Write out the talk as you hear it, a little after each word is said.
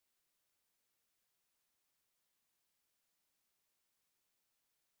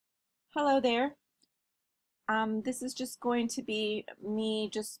Hello there. This is just going to be me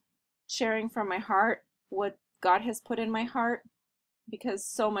just sharing from my heart what God has put in my heart because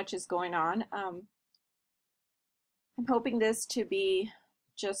so much is going on. I'm hoping this to be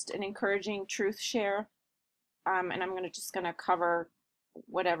just an encouraging truth share, and I'm just gonna cover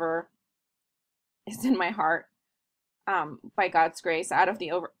whatever is in my heart. By God's grace, out of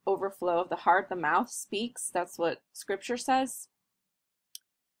the overflow of the heart, the mouth speaks. That's what Scripture says.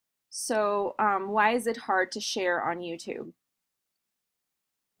 So, why is it hard to share on YouTube?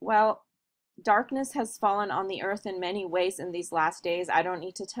 Well, darkness has fallen on the earth in many ways in these last days. I don't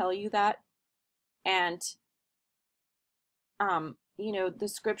need to tell you that. And, the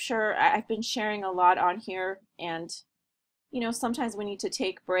scripture, I've been sharing a lot on here, and, sometimes we need to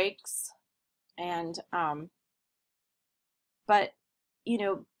take breaks. And, but,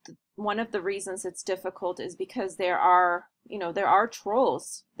 one of the reasons it's difficult is because there are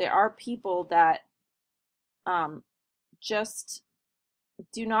trolls. There are people that, just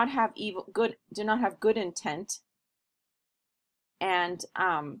do not have good intent, and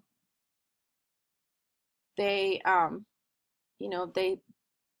they you know they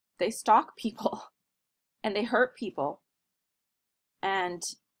stalk people and they hurt people, and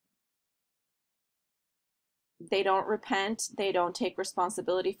they don't repent, they don't take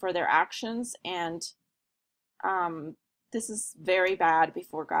responsibility for their actions, and this is very bad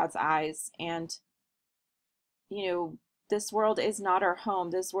before God's eyes. And this world is not our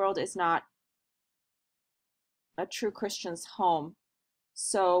home. This world is not a true Christian's home.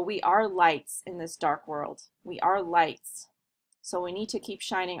 So we are lights in this dark world. We are lights. So we need to keep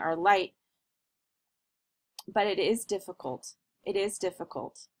shining our light. But it is difficult. It is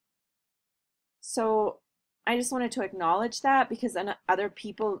difficult. So I just wanted to acknowledge that because other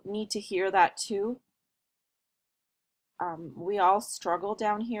people need to hear that too. We all struggle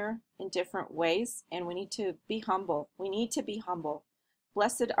down here in different ways, and we need to be humble. We need to be humble.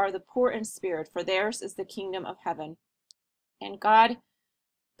 Blessed are the poor in spirit, for theirs is the kingdom of heaven. And God,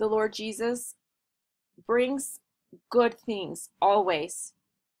 the Lord Jesus, brings good things always.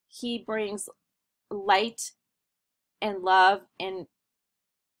 He brings light and love and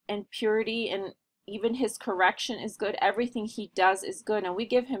purity, and even his correction is good. Everything he does is good, and we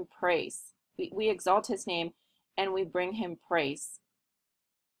give him praise. We exalt his name, and we bring him praise.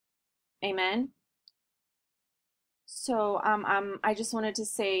 Amen. So I just wanted to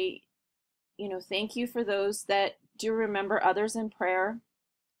say, thank you for those that do remember others in prayer,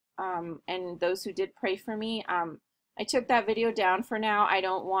 and those who did pray for me. I took that video down for now. I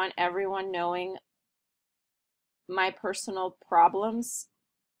don't want everyone knowing my personal problems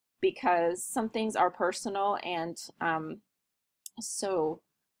because some things are personal, and so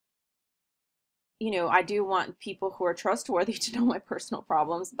I do want people who are trustworthy to know my personal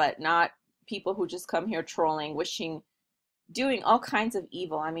problems, but not people who just come here trolling, doing all kinds of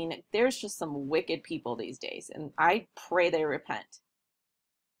evil. I mean, there's just some wicked people these days, and I pray they repent.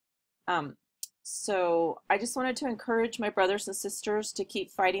 So I just wanted to encourage my brothers and sisters to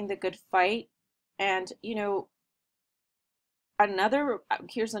keep fighting the good fight. And,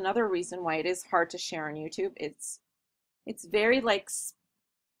 here's another reason why it is hard to share on YouTube. It's very like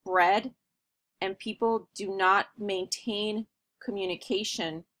spread, and people do not maintain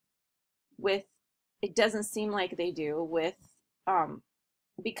communication with, it doesn't seem like they do with,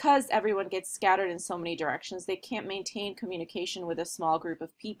 because everyone gets scattered in so many directions, they can't maintain communication with a small group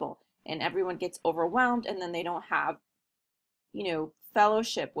of people, and everyone gets overwhelmed, and then they don't have,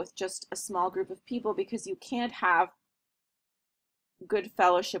 fellowship with just a small group of people, because you can't have good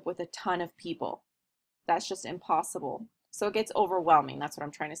fellowship with a ton of people. That's just impossible. So it gets overwhelming. That's what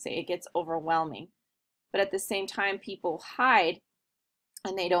I'm trying to say. It gets overwhelming. But at the same time, people hide,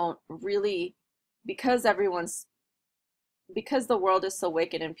 and they don't really, because the world is so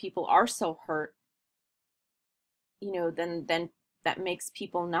wicked and people are so hurt, then that makes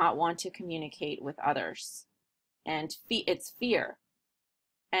people not want to communicate with others. And it's fear.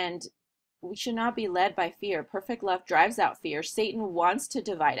 And we should not be led by fear. Perfect love drives out fear. Satan wants to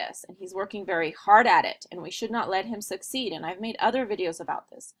divide us, and he's working very hard at it, and we should not let him succeed. And I've made other videos about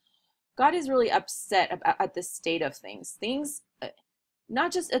this. God is really upset at the state of things.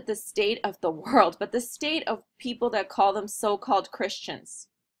 Not just at the state of the world, but the state of people that call them so-called Christians.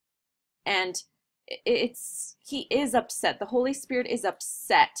 And he is upset. The Holy Spirit is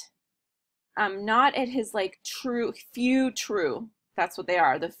upset. Not at his few true. That's what they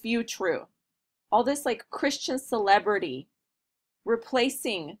are, the few true. All this Christian celebrity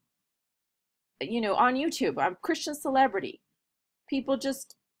replacing, on YouTube, Christian celebrity. People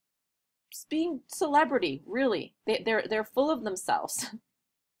just being celebrity, really. They're full of themselves.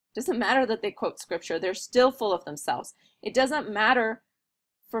 Doesn't matter that they quote scripture. They're still full of themselves. It doesn't matter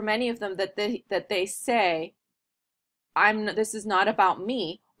for many of them that they say, this is not about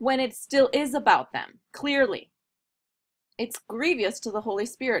me, when it still is about them, clearly. It's grievous to the Holy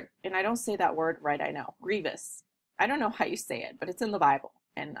Spirit. And I don't say that word right, I know. Grievous. I don't know how you say it, but it's in the Bible,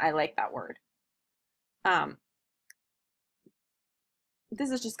 and I like that word. This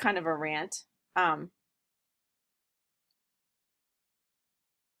is just kind of a rant.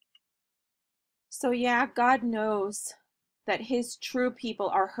 So yeah, God knows that his true people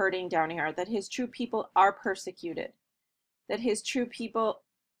are hurting down here, that his true people are persecuted, that his true people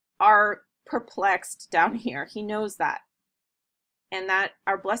are perplexed down here. He knows that. And that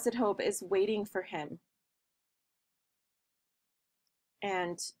our blessed hope is waiting for him.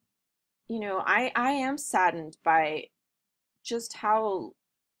 And, you know, I am saddened by just how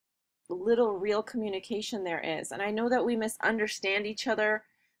little real communication there is. And I know that we misunderstand each other,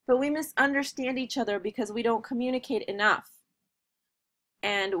 but we misunderstand each other because we don't communicate enough.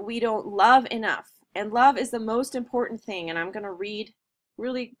 And we don't love enough. And love is the most important thing. And I'm going to read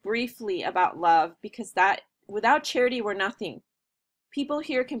really briefly about love, because that without charity, we're nothing. People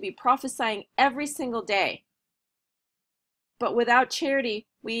here can be prophesying every single day, but without charity,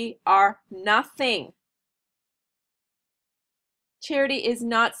 we are nothing. Charity is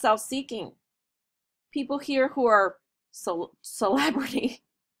not self-seeking. People here who are celebrity,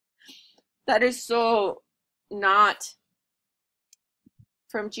 that is so not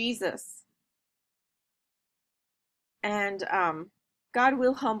from Jesus. And God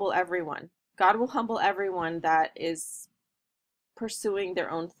will humble everyone. God will humble everyone that is pursuing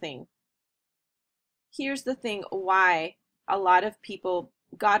their own thing. Here's the thing why a lot of people,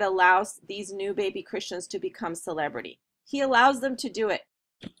 God allows these new baby Christians to become celebrity. He allows them to do it.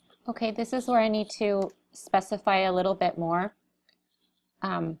 Okay, this is where I need to specify a little bit more.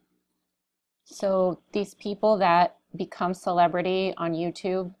 So these people that become celebrity on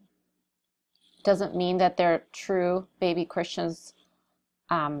YouTube doesn't mean that they're true baby Christians.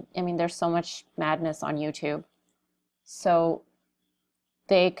 I mean, there's so much madness on YouTube. So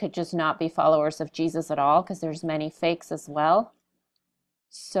they could just not be followers of Jesus at all, because there's many fakes as well.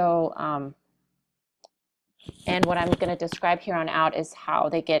 So, and what I'm going to describe here on out is how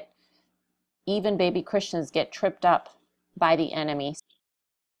they get, even baby Christians get tripped up by the enemy.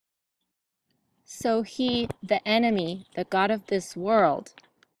 So the enemy, the God of this world,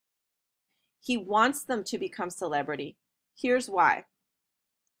 he wants them to become celebrity. Here's why.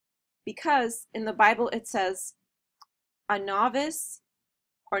 Because in the Bible it says a novice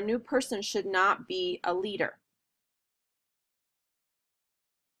or new person should not be a leader.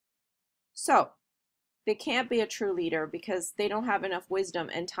 So they can't be a true leader because they don't have enough wisdom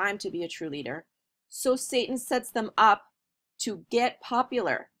and time to be a true leader. So Satan sets them up to get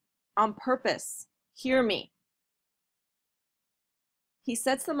popular on purpose. Hear me. He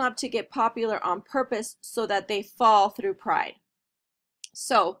sets them up to get popular on purpose so that they fall through pride.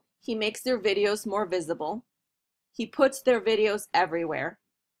 So he makes their videos more visible. He puts their videos everywhere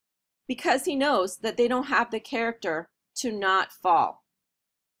because he knows that they don't have the character to not fall.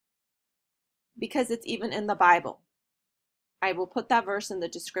 Because it's even in the Bible. I will put that verse in the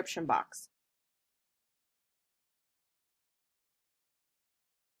description box.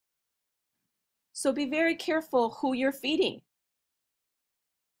 So be very careful who you're feeding.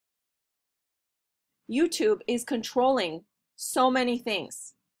 YouTube is controlling so many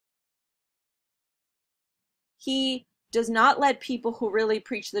things. He does not let people who really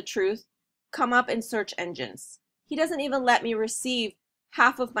preach the truth come up in search engines. He doesn't even let me receive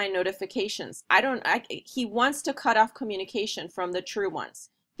half of my notifications. He wants to cut off communication from the true ones.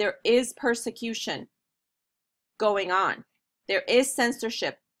 There is persecution going on. There is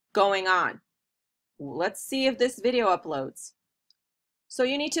censorship going on. Let's see if this video uploads. So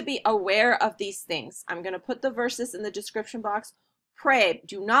you need to be aware of these things. I'm going to put the verses in the description box. Pray.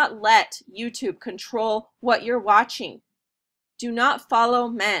 Do not let YouTube control what you're watching. Do not follow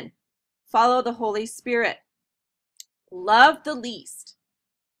men. Follow the Holy Spirit. Love the least.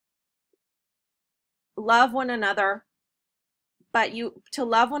 Love one another. But to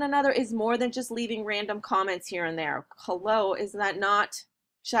love one another is more than just leaving random comments here and there. Hello, is that not?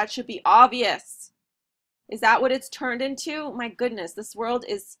 That should be obvious. Is that what it's turned into? My goodness, this world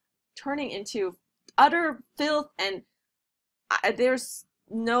is turning into utter filth, and there's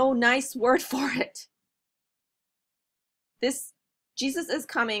no nice word for it. Jesus is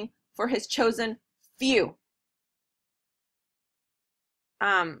coming for his chosen few.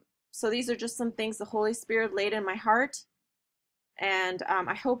 So these are just some things the Holy Spirit laid in my heart, and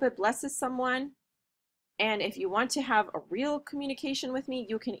I hope it blesses someone. And if you want to have a real communication with me,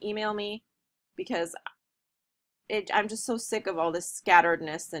 you can email me, because I'm just so sick of all this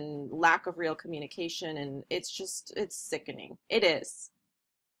scatteredness and lack of real communication, and it's sickening. It is.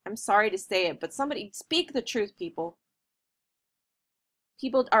 I'm sorry to say it, but somebody speak the truth, people.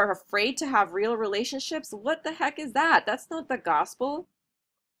 People are afraid to have real relationships. What the heck is that? That's not the gospel.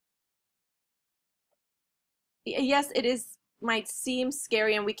 Yes, it is, might seem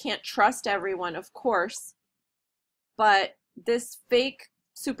scary, and we can't trust everyone, of course, but this fake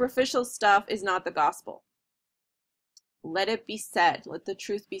superficial stuff is not the gospel. Let it be said. Let the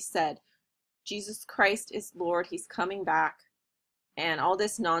truth be said. Jesus Christ is Lord. He's coming back, and all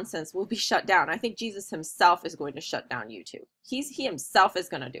this nonsense will be shut down. I think Jesus himself is going to shut down YouTube. He himself is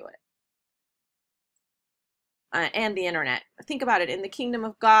going to do it. And the internet. Think about it. In the kingdom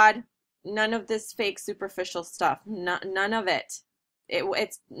of God, none of this fake superficial stuff. None of it.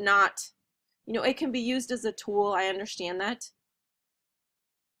 It's not, it can be used as a tool. I understand that.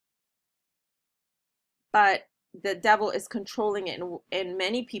 But the devil is controlling it, and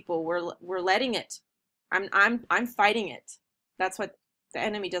many people we're letting it. I'm fighting it. That's what the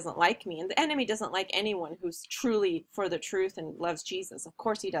enemy doesn't like me, and the enemy doesn't like anyone who's truly for the truth and loves Jesus. Of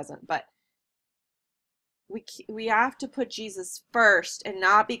course he doesn't, but we have to put Jesus first and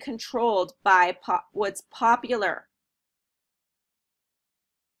not be controlled by what's popular.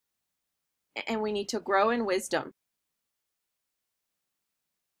 And we need to grow in wisdom.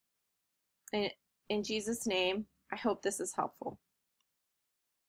 In Jesus' name, I hope this is helpful.